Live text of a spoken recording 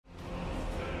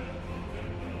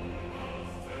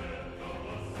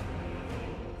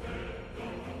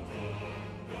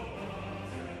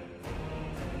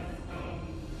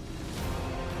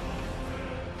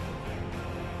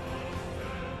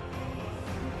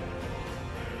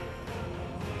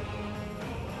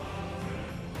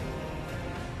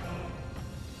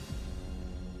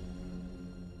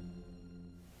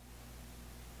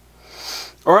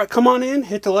Alright, come on in,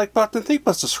 hit the like button, think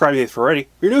about subscribing if you're ready. If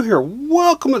you're new here,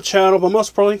 welcome to the channel, but most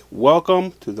importantly,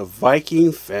 welcome to the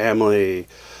Viking family.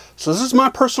 So this is my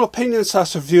personal opinion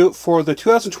 / review for the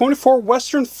 2024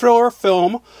 Western thriller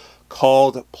film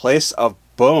called Place of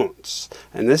Bones.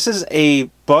 And this is a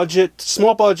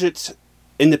small budget,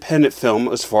 independent film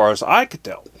as far as I could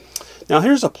tell. Now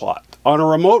here's a plot. On a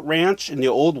remote ranch in the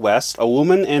Old West, a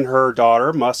woman and her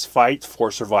daughter must fight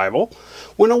for survival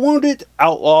when a wounded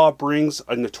outlaw brings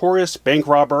a notorious bank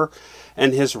robber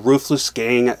and his ruthless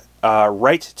gang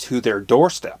right to their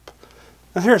doorstep.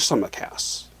 Now here's some of the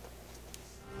cast.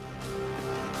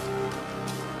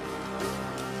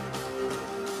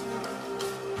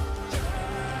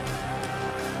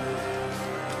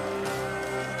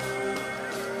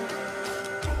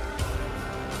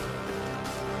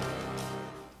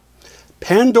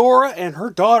 Pandora and her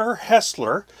daughter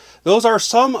Hessler. Those are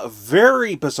some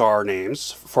very bizarre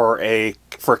names for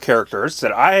characters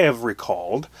that I have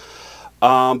recalled.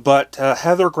 But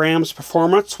Heather Graham's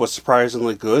performance was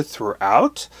surprisingly good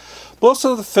throughout. Most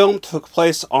of the film took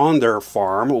place on their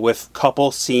farm, with a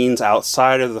couple scenes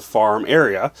outside of the farm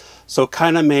area, so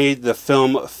kind of made the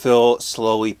film feel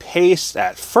slowly paced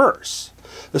at first.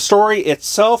 The story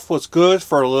itself was good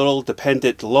for a little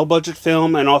dependent low-budget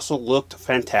film and also looked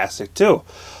fantastic too.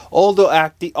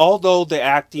 Although the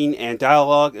acting and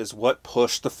dialogue is what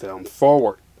pushed the film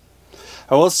forward.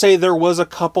 I will say there was a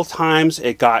couple times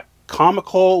it got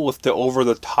comical with the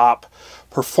over-the-top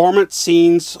performance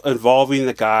scenes involving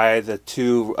the guy the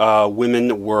two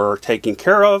women were taking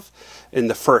care of in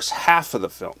the first half of the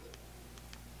film.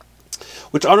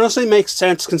 Which honestly makes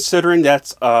sense considering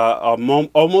that's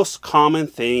almost common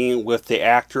thing with the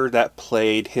actor that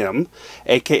played him,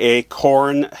 aka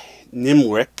Corin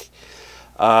Nimwick.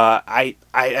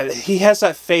 He has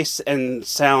that face and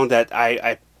sound that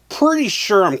I'm pretty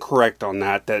sure I'm correct on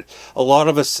that. That a lot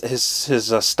of his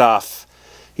stuff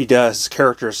he does, his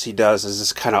characters he does, is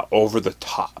just kind of over the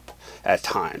top at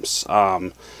times.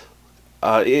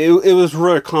 It was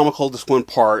really comical. This one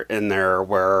part in there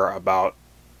where about.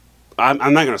 I'm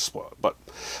not going to spoil it, but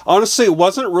honestly, it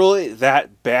wasn't really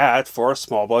that bad for a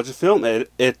small budget film.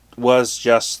 It was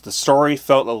just the story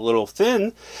felt a little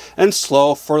thin and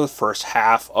slow for the first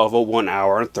half of a 1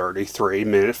 hour and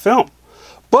 33-minute film.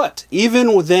 But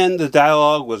even then, the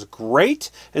dialogue was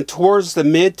great, and towards the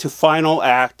mid to final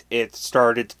act, it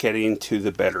started getting to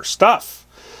the better stuff.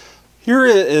 Here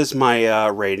is my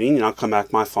rating, and I'll come back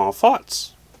with my final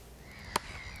thoughts.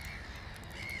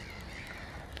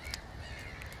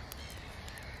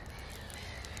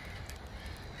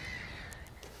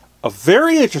 A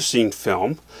very interesting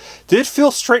film. Did feel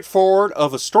straightforward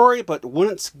of a story, but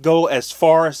wouldn't go as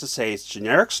far as to say it's a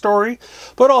generic story,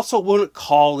 but also wouldn't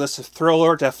call this a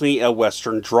thriller, definitely a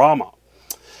Western drama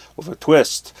with a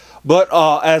twist. But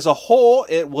as a whole,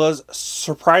 it was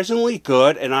surprisingly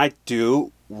good, and I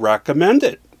do recommend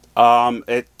it.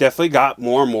 It definitely got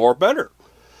more and more better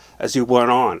as you went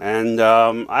on, and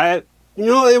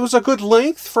it was a good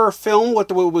length for a film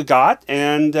with what we got,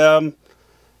 and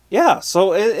yeah,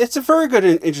 so it's a very good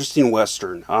and interesting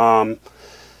Western.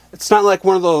 It's not like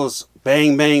one of those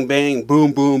bang, bang, bang,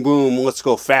 boom, boom, boom, let's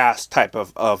go fast type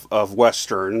of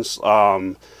Westerns.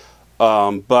 But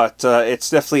it's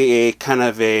definitely a kind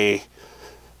of a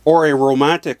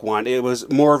romantic one. It was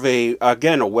more of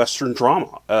again, a Western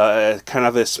drama. Kind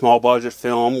of a small budget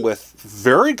film with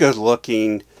very good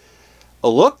looking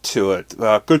look to it.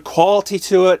 Good quality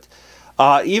to it.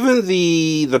 Even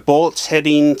the bullets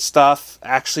hitting stuff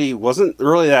actually wasn't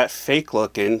really that fake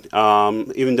looking.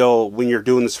 Even though when you're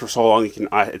doing this for so long,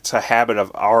 it's a habit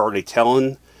of already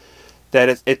telling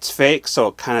that it's fake, so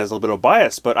it kind of has a little bit of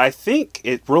bias. But I think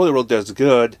it really does a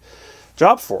good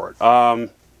job for it.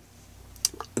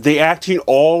 The acting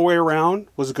all the way around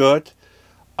was good.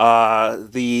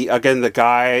 The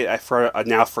guy, I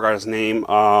now forgot his name.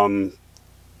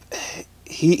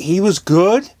 He was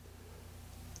good.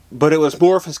 But it was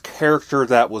more of his character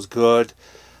that was good.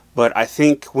 But I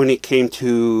think when it came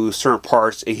to certain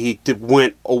parts, he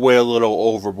went away a little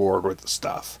overboard with the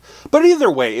stuff. But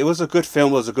either way, it was a good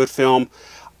film. It was a good film.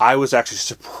 I was actually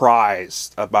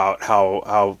surprised about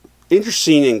how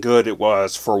interesting and good it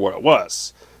was for what it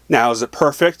was. Now, is it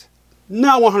perfect?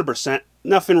 Not 100%.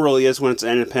 Nothing really is when it's an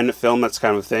independent film, that's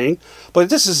kind of a thing. But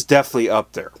this is definitely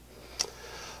up there.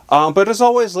 But as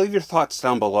always, leave your thoughts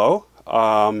down below.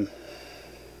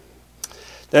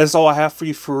 That is all I have for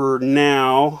you for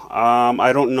now.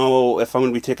 I don't know if I'm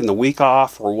going to be taking the week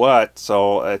off or what,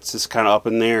 so it's just kind of up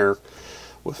in there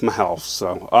with my health.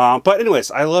 So, but anyways,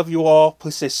 I love you all.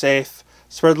 Please stay safe.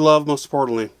 Spread the love, most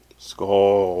importantly.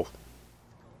 Skål.